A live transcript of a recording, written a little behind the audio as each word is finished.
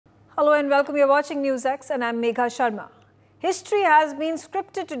Hello and welcome. You're watching NewsX and I'm Megha Sharma. History has been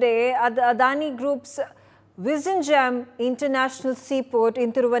scripted today at the Adani Group's Vizhinjam International Seaport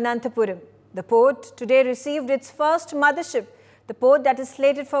in Thiruvananthapuram. The port today received its first mothership. The port that is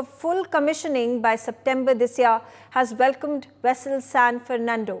slated for full commissioning by September this year has welcomed vessel San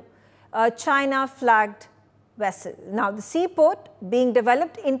Fernando, a China-flagged vessel. Now, the seaport being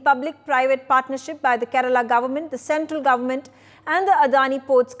developed in public-private partnership by the Kerala government, the central government and the Adani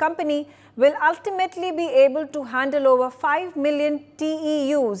Ports Company will ultimately be able to handle over 5 million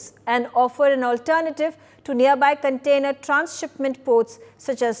TEUs and offer an alternative to nearby container transshipment ports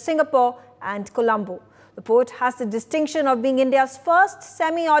such as Singapore and Colombo. The port has the distinction of being India's first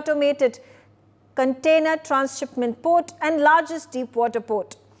semi-automated container transshipment port and largest deep-water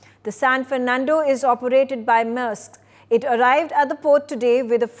port. The San Fernando is operated by Maersk. It arrived at the port today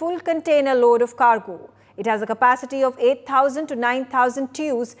with a full container load of cargo. It has a capacity of 8,000 to 9,000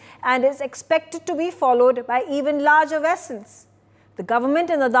 TEUs and is expected to be followed by even larger vessels. The government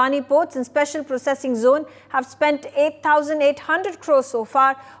and Adani Ports and Special Processing Zone have spent 8,800 crores so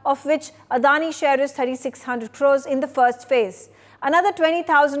far, of which Adani share is 3,600 crores in the first phase. Another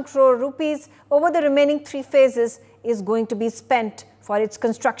 20,000 crore rupees over the remaining 3 phases is going to be spent for its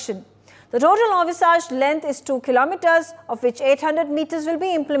construction. The total envisaged length is 2 kilometers, of which 800 meters will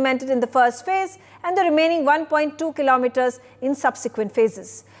be implemented in the first phase and the remaining 1.2 kilometers in subsequent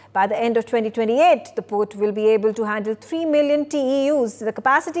phases. By the end of 2028, the port will be able to handle 3 million TEUs. The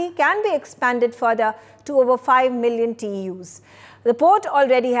capacity can be expanded further to over 5 million TEUs. The port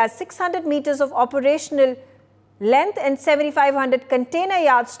already has 600 meters of operational length and 7,500 container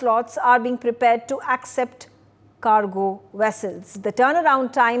yard slots are being prepared to accept cargo vessels. The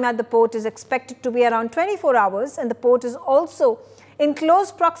turnaround time at the port is expected to be around 24 hours and the port is also in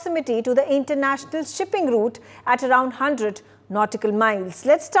close proximity to the international shipping route at around 100 nautical miles.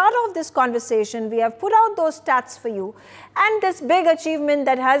 Let's start off this conversation. We have put out those stats for you and this big achievement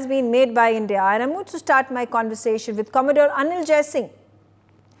that has been made by India. And I'm going to start my conversation with Commodore Anil Jai Singh.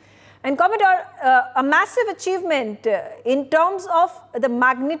 And Commodore, a massive achievement in terms of the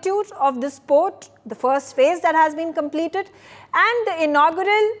magnitude of this port, the first phase that has been completed, and the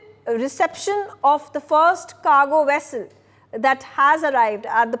inaugural reception of the first cargo vessel that has arrived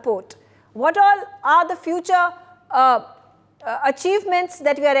at the port. What all are the future achievements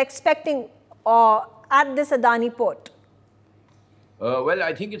that we are expecting at this Adani port? Well,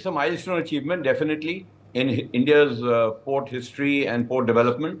 I think it's a milestone achievement, definitely, in India's port history and port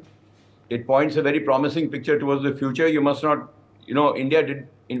development. It points a very promising picture towards the future. You must not, India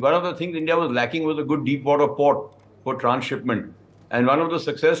did, one of the things India was lacking was a good deep water port for transshipment. And one of the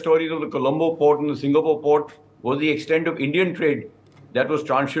success stories of the Colombo port and the Singapore port was the extent of Indian trade that was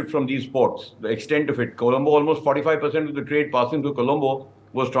transshipped from these ports, the extent of it. Colombo, almost 45% of the trade passing through Colombo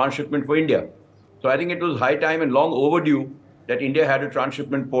was transshipment for India. So I think it was high time and long overdue that India had a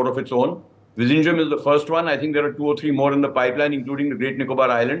transshipment port of its own. Vizhinjam is the first one. I think there are 2 or 3 more in the pipeline, including the Great Nicobar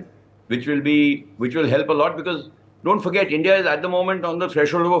Island, which will help a lot, because don't forget, India is at the moment on the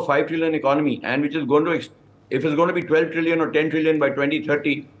threshold of a 5 trillion economy, and which is going to, if it's going to be 12 trillion or 10 trillion by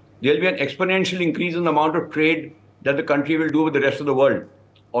 2030, there'll be an exponential increase in the amount of trade that the country will do with the rest of the world.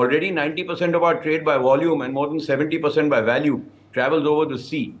 Already 90% of our trade by volume and more than 70% by value travels over the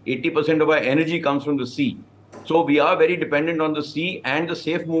sea. 80% of our energy comes from the sea. So we are very dependent on the sea and the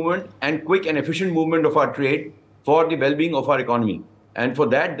safe movement and quick and efficient movement of our trade for the well-being of our economy. And for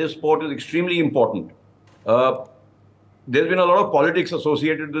that, this port is extremely important. There's been a lot of politics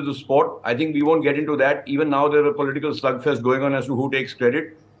associated with this port. I think we won't get into that. Even now, there's a political slugfest going on as to who takes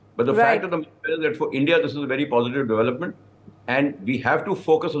credit. But the fact of the matter is that for India, this is a very positive development. And we have to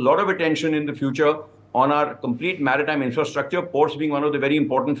focus a lot of attention in the future on our complete maritime infrastructure, ports being one of the very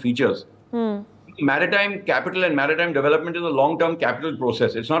important features. Maritime capital and maritime development is a long-term capital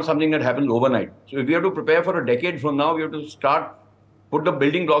process. It's not something that happens overnight. So if we have to prepare for a decade from now, we have to put the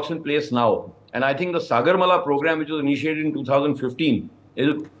building blocks in place now. And I think the Sagarmala program, which was initiated in 2015,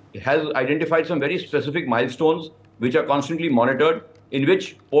 has identified some very specific milestones which are constantly monitored, in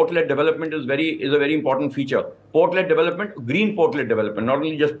which port-led development is a very important feature. Port-led development, green port-led development, not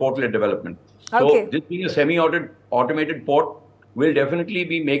only just port-led development. So this being a semi-automated port will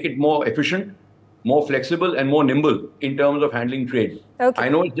definitely make it more efficient, more flexible and more nimble in terms of handling trade. I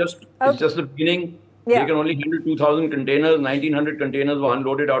know it's just the beginning. They can only handle 2,000 containers. 1,900 containers were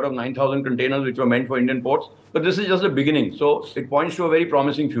unloaded out of 9,000 containers which were meant for Indian ports. But this is just the beginning. So it points to a very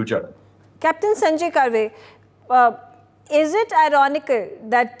promising future. Captain Sanjay Karve, is it ironical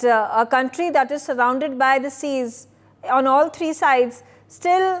that a country that is surrounded by the seas on all 3 sides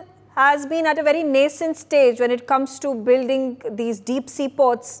still has been at a very nascent stage when it comes to building these deep sea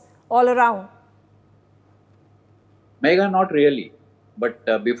ports all around? Mega, not really.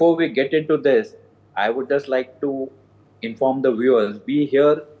 But before we get into this, I would just like to inform the viewers. We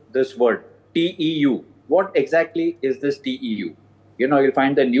hear this word TEU. What exactly is this TEU? You'll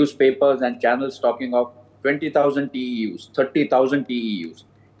find the newspapers and channels talking of 20,000 TEUs, 30,000 TEUs.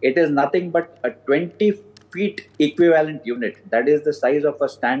 It is nothing but a 20 feet equivalent unit. That is the size of a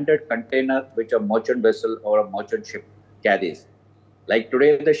standard container which a merchant vessel or a merchant ship carries. Like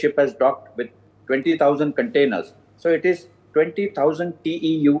today, the ship has docked with 20,000 containers. So it is 20,000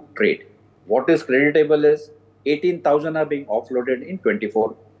 TEU trade. What is creditable is 18,000 are being offloaded in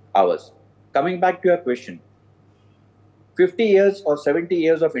 24 hours. Coming back to your question, 50 years or 70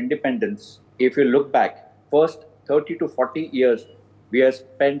 years of independence, if you look back, first 30 to 40 years, we have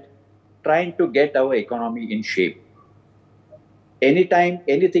spent trying to get our economy in shape. Anytime,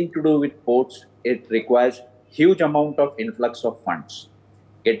 anything to do with ports, it requires huge amount of influx of funds.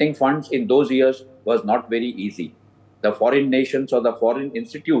 Getting funds in those years was not very easy. The foreign nations or the foreign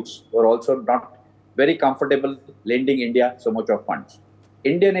institutes were also not very comfortable lending India so much of funds.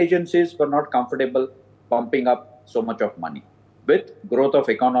 Indian agencies were not comfortable pumping up so much of money. With growth of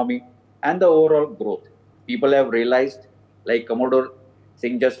economy and the overall growth, people have realized, like Commodore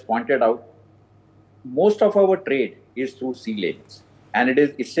Singh just pointed out, most of our trade is through sea lanes. And it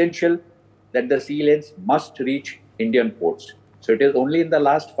is essential that the sea lanes must reach Indian ports. So it is only in the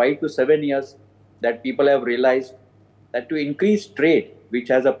last 5 to 7 years that people have realized that to increase trade, which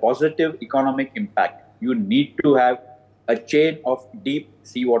has a positive economic impact, you need to have a chain of deep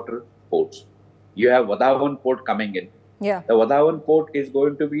seawater ports. You have Vadhavan port coming in. Yeah. The Vadhavan port is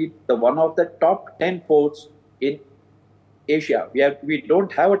going to be one of the top 10 ports in Asia. We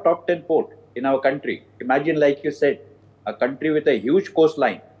don't have a top 10 port in our country. Imagine, like you said, a country with a huge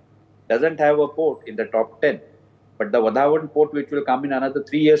coastline doesn't have a port in the top 10. But the Vadhavan port, which will come in another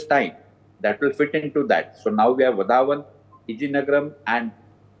 3 years' time, that will fit into that. So now we have Vadhavan, Vizhinjam, and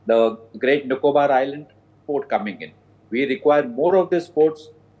the Great Nicobar Island port coming in. We require more of these ports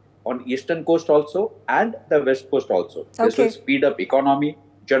on eastern coast also and the west coast also. Okay. This will speed up economy,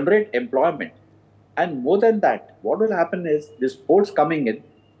 generate employment. And more than that, what will happen is these ports coming in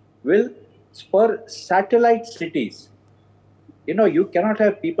will spur satellite cities. You cannot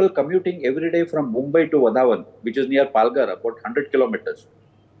have people commuting every day from Mumbai to Vadhavan, which is near Palghar, about 100 kilometers.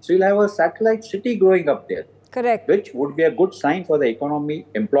 So you'll have a satellite city growing up there. Correct. Which would be a good sign for the economy,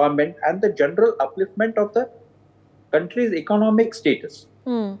 employment, and the general upliftment of the country's economic status.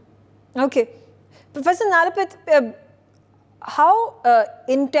 Okay. Professor Narapith, how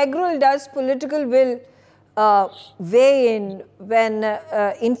integral does political will weigh in when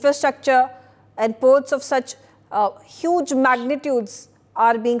infrastructure and ports of such huge magnitudes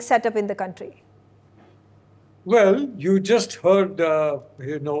are being set up in the country? Well, you just heard, the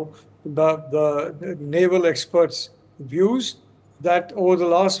naval experts' views that over the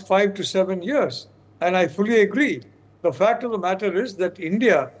last 5 to 7 years, and I fully agree. The fact of the matter is that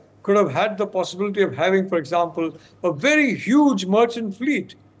India could have had the possibility of having, for example, a very huge merchant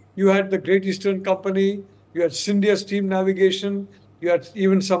fleet. You had the Great Eastern Company, you had Scindia Steam Navigation, you had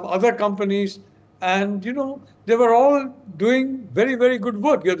even some other companies, and, they were all doing very, very good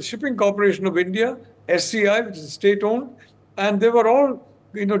work. You had the Shipping Corporation of India, SCI, which is state-owned, and they were all,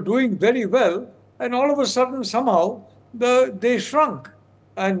 doing very well. And all of a sudden, somehow, they shrunk,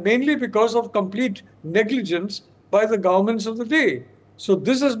 and mainly because of complete negligence by the governments of the day. So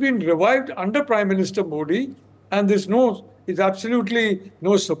this has been revived under Prime Minister Modi, and it's absolutely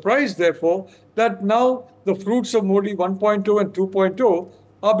no surprise, therefore, that now the fruits of Modi 1.0 and 2.0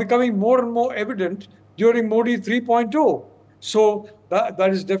 are becoming more and more evident during Modi 3.0. So that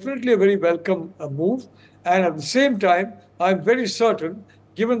is definitely a very welcome move. And at the same time, I'm very certain,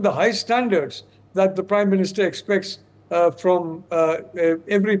 given the high standards that the Prime Minister expects from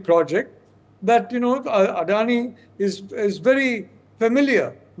every project, that, Adani is very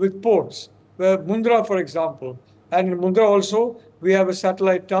familiar with ports. Mundra, for example. And in Mundra also, we have a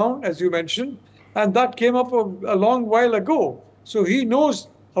satellite town, as you mentioned, and that came up a long while ago. So he knows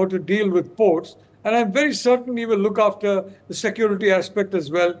how to deal with ports. And I'm very certain he will look after the security aspect as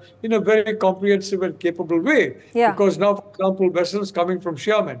well in a very comprehensive and capable way. Yeah. Because now, for example, vessels coming from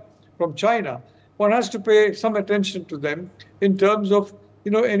Xiamen, from China, one has to pay some attention to them in terms of,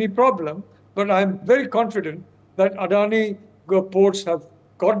 any problem. But I'm very confident that Adani ports have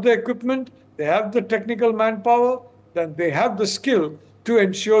got the equipment, they have the technical manpower, then they have the skill to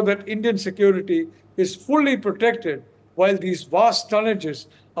ensure that Indian security is fully protected while these vast tonnages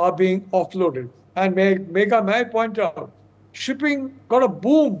are being offloaded. And may I point out, shipping got a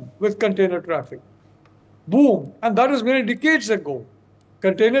boom with container traffic. Boom. And that was many decades ago.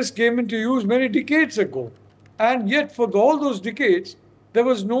 Containers came into use many decades ago. And yet, for all those decades, there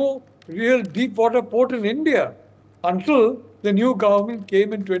was no real deep water port in India until the new government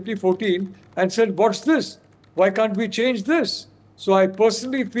came in 2014 and said, what's this? Why can't we change this? So I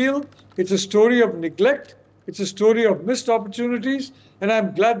personally feel it's a story of neglect. It's a story of missed opportunities. And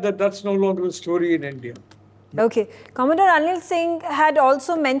I'm glad that that's no longer the story in India. Okay. Commodore Anil Singh had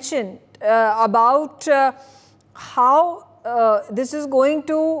also mentioned about how this is going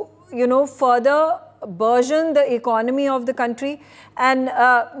to, further burgeon the economy of the country. And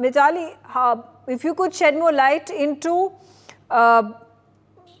Mitali, if you could shed more light into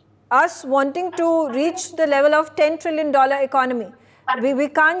us wanting to reach the level of $10 trillion economy. We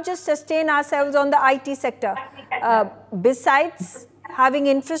can't just sustain ourselves on the IT sector. Besides having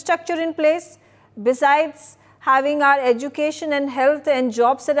infrastructure in place, besides having our education and health and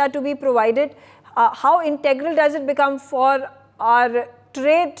jobs that are to be provided, how integral does it become for our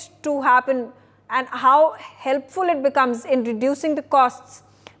trade to happen, and how helpful it becomes in reducing the costs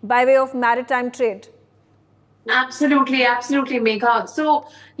by way of maritime trade? Absolutely, absolutely, Megha. So,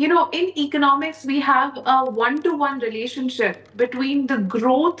 in economics, we have a one-to-one relationship between the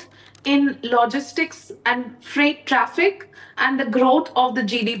growth in logistics and freight traffic and the growth of the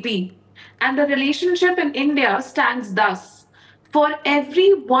GDP. And the relationship in India stands thus. For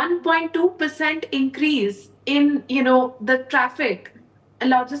every 1.2% increase in, the traffic,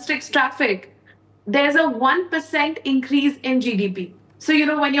 logistics traffic, there's a 1% increase in GDP. So,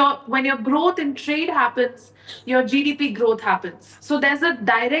 when your growth in trade happens, your GDP growth happens. So there's a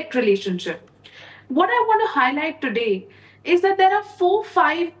direct relationship. What I want to highlight today is that there are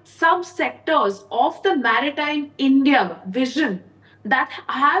 4-5 sub-sectors of the Maritime India vision that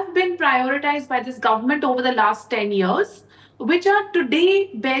have been prioritized by this government over the last 10 years, which are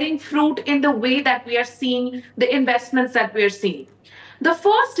today bearing fruit in the way that we are seeing the investments that we are seeing. The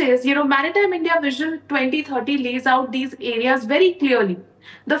first is, Maritime India Vision 2030 lays out these areas very clearly.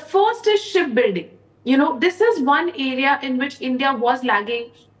 The first is shipbuilding. This is one area in which India was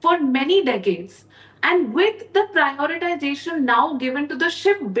lagging for many decades. And with the prioritization now given to the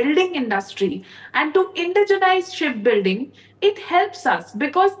shipbuilding industry and to indigenize shipbuilding, it helps us,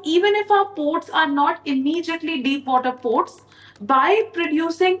 because even if our ports are not immediately deep water ports, by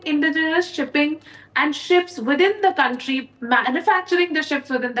producing indigenous shipping and ships within the country, manufacturing the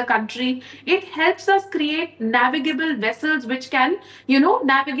ships within the country, it helps us create navigable vessels which can,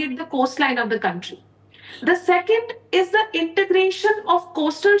 navigate the coastline of the country. The second is the integration of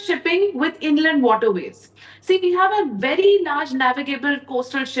coastal shipping with inland waterways. See, we have a very large navigable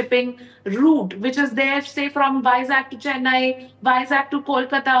coastal shipping route, which is there, say, from Vizag to Chennai, Vizag to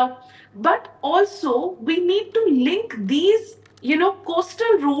Kolkata. But also, we need to link these,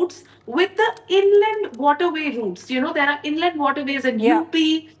 coastal routes with the inland waterway routes. There are inland waterways in UP,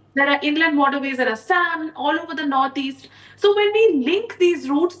 there are inland waterways in Assam, all over the Northeast. So when we link these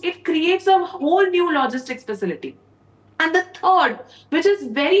routes, it creates a whole new logistics facility. And the third, which is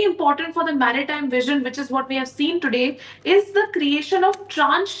very important for the maritime vision, which is what we have seen today, is the creation of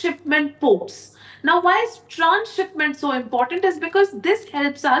transshipment ports. Now, why is transshipment so important? Is because this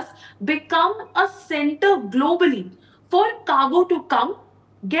helps us become a center globally for cargo to come,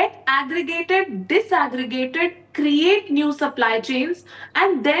 get aggregated, disaggregated, create new supply chains,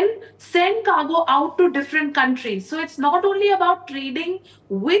 and then send cargo out to different countries. So it's not only about trading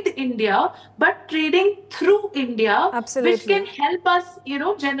with India, but trading through India, Absolutely. Which can help us,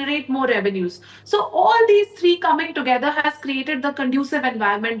 generate more revenues. So all these three coming together has created the conducive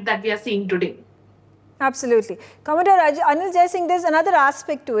environment that we are seeing today. Absolutely. Commodore Anil Jai Singh, there's another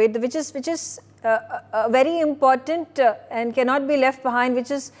aspect to it, which is very important and cannot be left behind,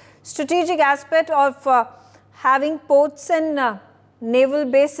 which is strategic aspect of having ports and naval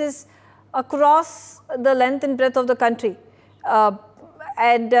bases across the length and breadth of the country. How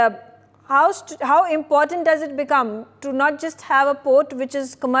important does it become to not just have a port which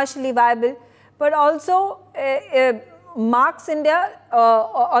is commercially viable, but also marks India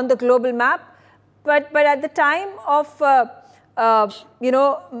on the global map? But at the time of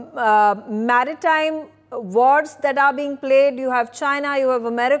maritime wars that are being played, you have China, you have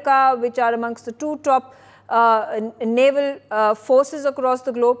America, which are amongst the two top naval forces across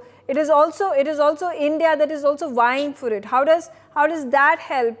the globe. It is also India that is also vying for it. How does that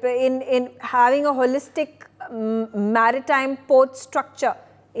help in having a holistic maritime port structure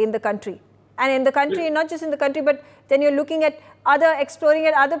in the country? And in the country, not just in the country, but then you're looking at exploring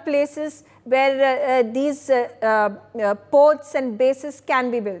at other places where these ports and bases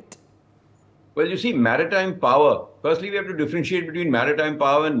can be built. Well, you see, maritime power, firstly, we have to differentiate between maritime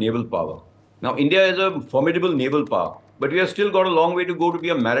power and naval power. Now, India is a formidable naval power. but we have still got a long way to go to be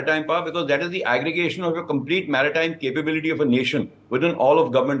a maritime power, because that is the aggregation of a complete maritime capability of a nation within all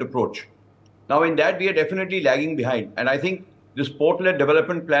of government approach. Now, in that, we are definitely lagging behind. And I think this port-led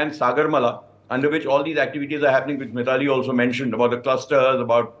development plan, Sagarmala, under which all these activities are happening, which Mithali also mentioned, about the clusters,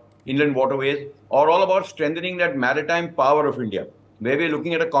 about inland waterways, are all about strengthening that maritime power of India, where we are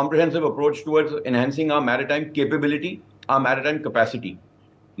looking at a comprehensive approach towards enhancing our maritime capability, our maritime capacity.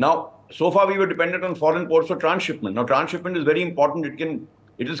 Now, so far we were dependent on foreign ports for transshipment. Now, transshipment is very important.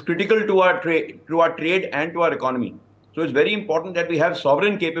 It is critical to our trade and to our economy. So it's very important that we have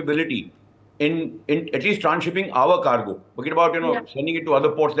sovereign capability in at least transshipping our cargo. Forget about sending it to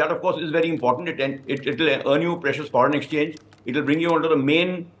other ports. That, of course, is very important. It will earn you precious foreign exchange. It will bring you onto the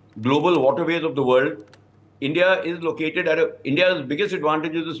main global waterways of the world. India is located India's biggest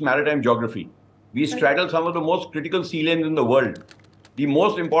advantage is its maritime geography. We straddle some of the most critical sea lanes in the world. The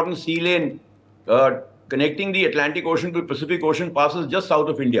most important sea lane connecting the Atlantic Ocean to the Pacific Ocean passes just south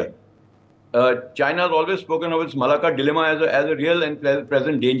of India. China has always spoken of its Malacca dilemma as a real and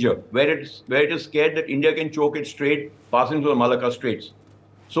present danger, where it is scared that India can choke its trade passing through the Malacca Straits.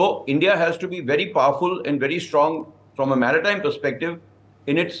 So India has to be very powerful and very strong from a maritime perspective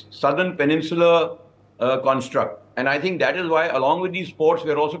in its southern peninsular construct. And I think that is why, along with these ports,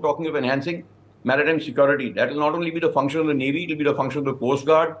 we are also talking of enhancing maritime security. That will not only be the function of the Navy, it will be the function of the Coast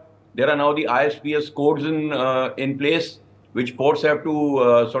Guard. There are now the ISPS codes in place, which ports have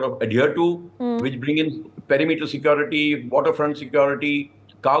to sort of adhere to, which bring in perimeter security, waterfront security,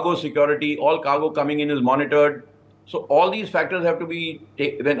 cargo security. All cargo coming in is monitored. So all these factors have to be,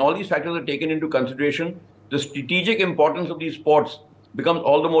 when all these factors are taken into consideration, the strategic importance of these ports becomes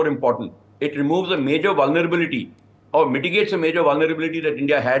all the more important. It removes a major vulnerability, or mitigates a major vulnerability that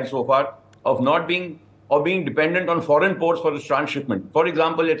India had so far, of being dependent on foreign ports for its transshipment. For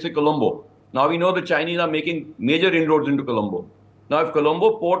example, let's say Colombo. Now we know the Chinese are making major inroads into Colombo. Now, if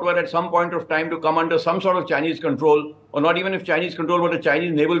Colombo port were at some point of time to come under some sort of Chinese control, or not even if Chinese control, but a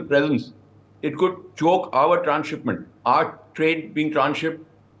Chinese naval presence, it could choke our transshipment, our trade being transshipped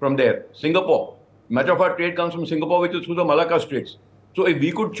from there. Singapore. Much of our trade comes from Singapore, which is through the Malacca Straits. So if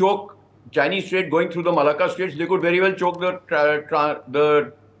we could choke Chinese trade going through the Malacca Straits, they could very well choke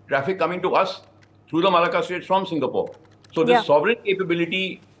the traffic coming to us through the Malacca Straits from Singapore. So this sovereign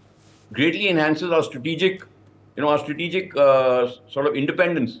capability greatly enhances our strategic, sort of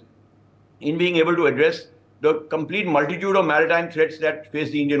independence in being able to address the complete multitude of maritime threats that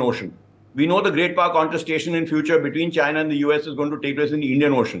face the Indian Ocean. We know the great power contestation in future between China and the US is going to take place in the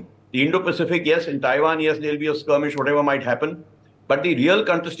Indian Ocean. The Indo-Pacific, yes. In Taiwan, yes, there will be a skirmish, whatever might happen. But the real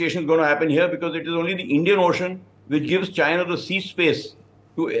contestation is going to happen here, because it is only the Indian Ocean which gives China the sea space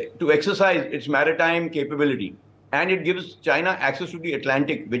to exercise its maritime capability. And it gives China access to the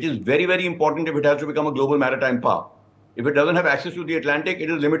Atlantic, which is very, very important if it has to become a global maritime power. If it doesn't have access to the Atlantic, it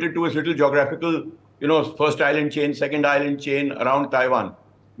is limited to its little geographical, first island chain, second island chain around Taiwan,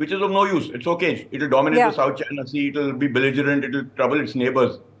 which is of no use. It's okay. It will dominate the South China Sea. It will be belligerent. It will trouble its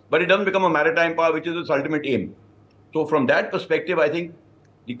neighbors. But it doesn't become a maritime power, which is its ultimate aim. So from that perspective, I think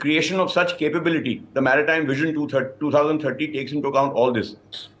the creation of such capability, the Maritime Vision 2030 takes into account all this.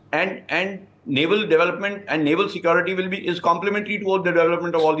 And naval development and naval security is complementary to all the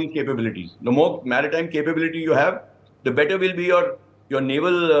development of all these capabilities. The more maritime capability you have, the better will be your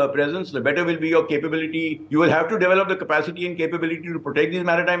naval presence, the better will be your capability. You will have to develop the capacity and capability to protect these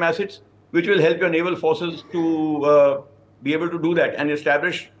maritime assets, which will help your naval forces to be able to do that and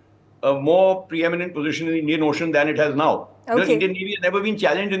establish a more preeminent position in the Indian Ocean than it has now. The Indian Navy has never been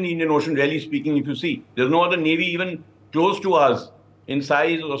challenged in the Indian Ocean, really speaking, if you see. There's no other Navy even close to us in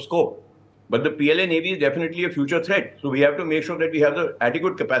size or scope. But the PLA Navy is definitely a future threat. So we have to make sure that we have the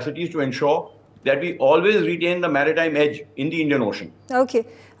adequate capacities to ensure that we always retain the maritime edge in the Indian Ocean. Okay.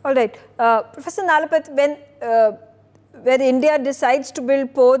 All right. Professor Nalapat, when India decides to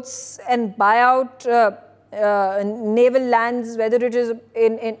build ports and buy out naval lands, whether it is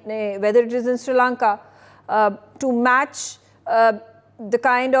in Sri Lanka, to match the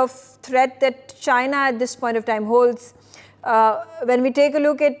kind of threat that China at this point of time holds, when we take a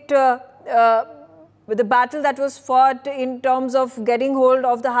look at with the battle that was fought in terms of getting hold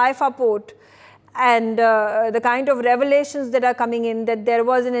of the Haifa port, and the kind of revelations that are coming in, that there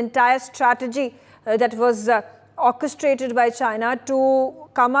was an entire strategy that was orchestrated by China to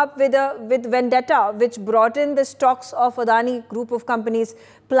come up with vendetta, which brought in the stocks of Adani Group of companies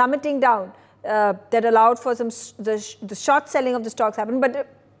plummeting down, that allowed for the short selling of the stocks happened. But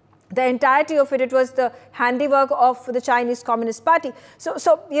the entirety of it was the handiwork of the Chinese Communist Party.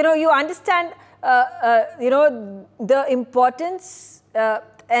 So you understand, the importance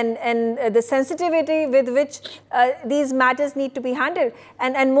and the sensitivity with which these matters need to be handled.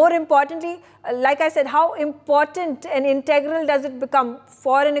 And more importantly, like I said, how important and integral does it become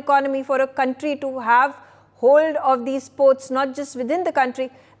for an economy, for a country to have hold of these ports, not just within the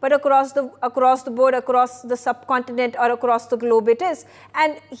country, but across the board, across the subcontinent or across the globe it is.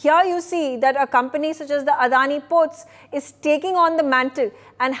 And here you see that a company such as the Adani Ports is taking on the mantle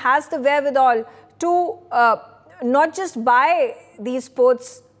and has the wherewithal to not just buy these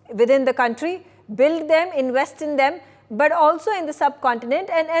ports within the country, build them, invest in them, but also in the subcontinent.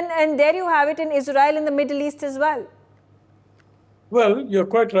 And there you have it in Israel, in the Middle East as well. Well, you're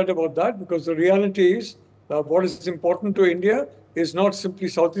quite right about that, because the reality is what is important to India is not simply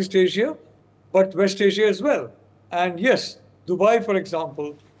Southeast Asia, but West Asia as well. And yes, Dubai, for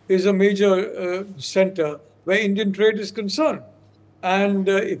example, is a major center where Indian trade is concerned. And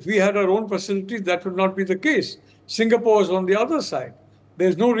if we had our own facilities, that would not be the case. Singapore is on the other side.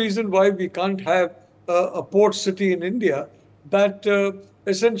 There's no reason why we can't have a port city in India that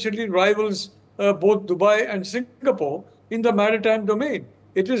essentially rivals both Dubai and Singapore in the maritime domain.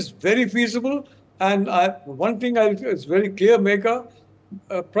 It is very feasible. And one thing is very clear, Megha,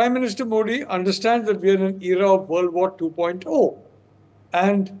 Prime Minister Modi understands that we are in an era of World War 2.0.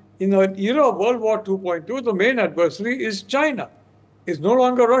 And in an era of World War 2.2, the main adversary is China. It's no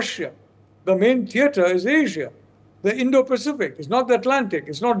longer Russia. The main theater is Asia. The Indo-Pacific. It's not the Atlantic.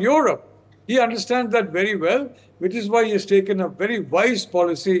 It's not Europe. He understands that very well, which is why he has taken a very wise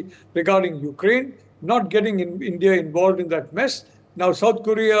policy regarding Ukraine, not getting India involved in that mess. Now, South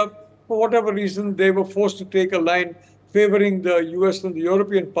Korea, for whatever reason, they were forced to take a line favoring the US and the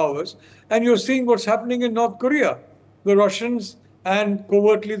European powers. And you're seeing what's happening in North Korea. The Russians and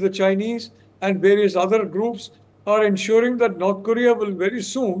covertly the Chinese and various other groups are ensuring that North Korea will very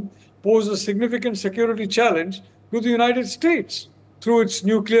soon pose a significant security challenge to the United States through its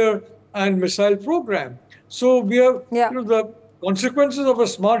nuclear and missile program. So we have, the consequences of a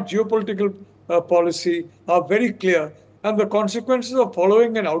smart geopolitical policy are very clear. And the consequences of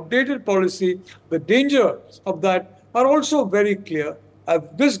following an outdated policy, the dangers of that are also very clear.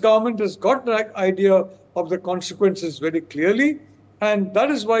 This government has got the idea of the consequences very clearly, and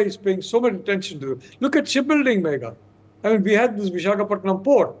that is why it's paying so much attention to it. Look at shipbuilding, Megha. I mean, we had this Visakhapatnam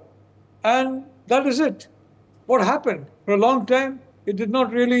port, and that is it. What happened? For a long time, it did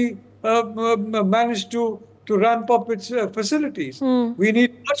not really manage to ramp up its facilities. We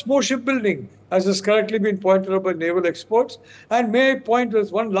need much more shipbuilding, as has correctly been pointed out by naval experts. And may I point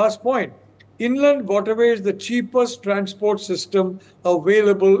with one last point. Inland waterway is the cheapest transport system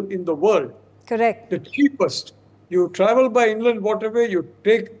available in the world. Correct. The cheapest. You travel by inland waterway, you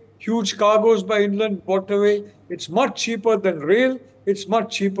take huge cargoes by inland waterway. It's much cheaper than rail. It's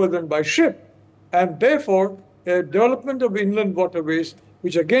much cheaper than by ship. And therefore, development of inland waterways,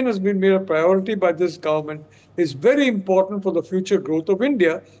 which again has been made a priority by this government, is very important for the future growth of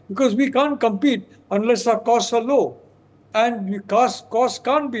India, because we can't compete unless our costs are low. And costs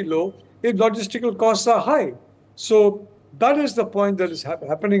can't be low if logistical costs are high. So that is the point that is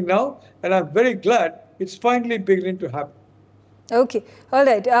happening now, and I'm very glad it's finally beginning to happen. Okay, all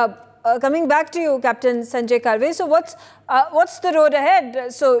right. Coming back to you, Captain Sanjay Karve. So what's the road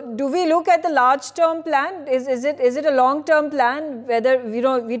ahead? So do we look at the large-term plan? Is it a long-term plan? Whether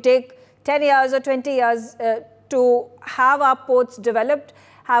we take 10 years or 20 years to have our ports developed,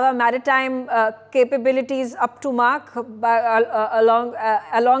 have our maritime capabilities up to mark along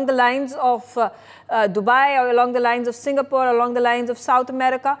the lines of Dubai, or along the lines of Singapore, along the lines of South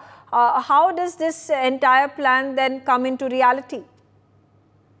America? How does this entire plan then come into reality?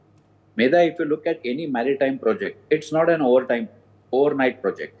 Medha, if you look at any maritime project, it's not an overnight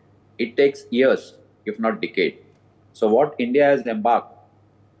project. It takes years, if not decades. So what India has embarked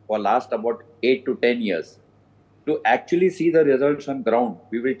for last about 8 to 10 years, to actually see the results on ground,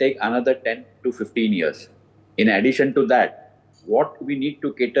 we will take another 10 to 15 years. In addition to that, what we need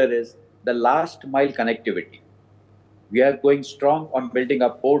to cater is the last mile connectivity. We are going strong on building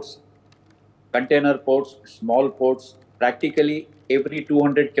up ports, container ports, small ports. Practically every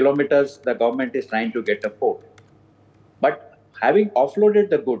 200 kilometers, the government is trying to get a port. But having offloaded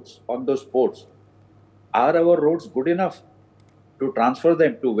the goods on those ports, are our roads good enough to transfer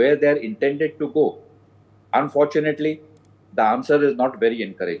them to where they are intended to go? Unfortunately, the answer is not very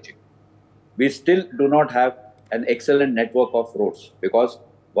encouraging. We still do not have an excellent network of roads, because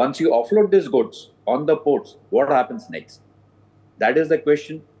once you offload these goods on the ports, what happens next? That is the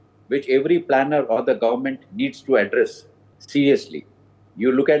question which every planner or the government needs to address seriously.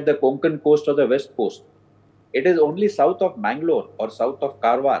 You look at the Konkan coast or the west coast. It is only south of Mangalore or south of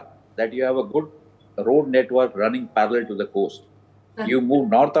Karwar that you have a good road network running parallel to the coast. You move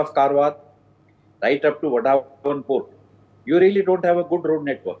north of Karwar, right up to Vadhavan port. You really don't have a good road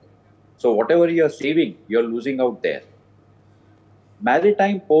network. So whatever you're saving, you're losing out there.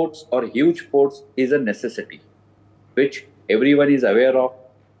 Maritime ports or huge ports is a necessity, which everyone is aware of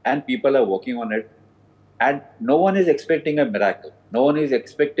and people are working on it. And no one is expecting a miracle. No one is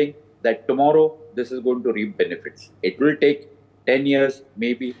expecting that tomorrow this is going to reap benefits. It will take 10 years,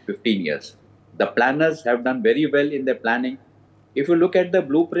 maybe 15 years. The planners have done very well in their planning. If you look at the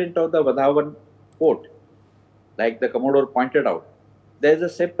blueprint of the Vadhavan port, like the Commodore pointed out, there's a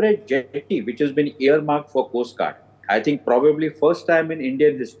separate jetty which has been earmarked for Coast Guard. I think probably first time in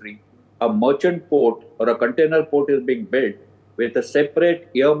Indian history, a merchant port or a container port is being built with a separate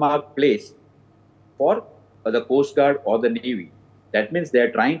earmarked place for the Coast Guard or the Navy. That means they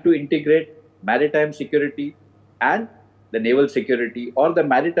are trying to integrate maritime security and the naval security or the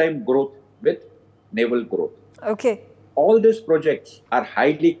maritime growth with naval growth. Okay. All these projects are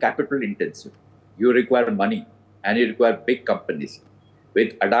highly capital intensive. You require money and you require big companies.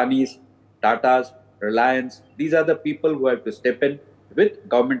 With Adani's, Tata's, Reliance, these are the people who have to step in with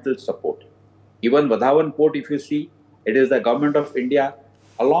governmental support. Even Vadhavan port, if you see, it is the government of India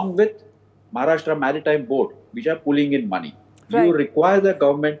along with Maharashtra Maritime Board, which are pulling in money. Right. You require the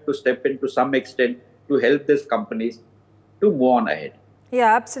government to step in to some extent to help these companies to move on ahead.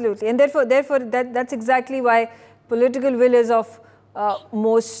 Yeah, absolutely. And therefore that's exactly why political will is of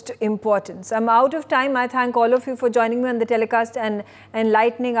most importance. I'm out of time. I thank all of you for joining me on the telecast and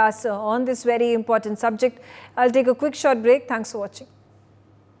enlightening us on this very important subject. I'll take a quick short break. Thanks for watching.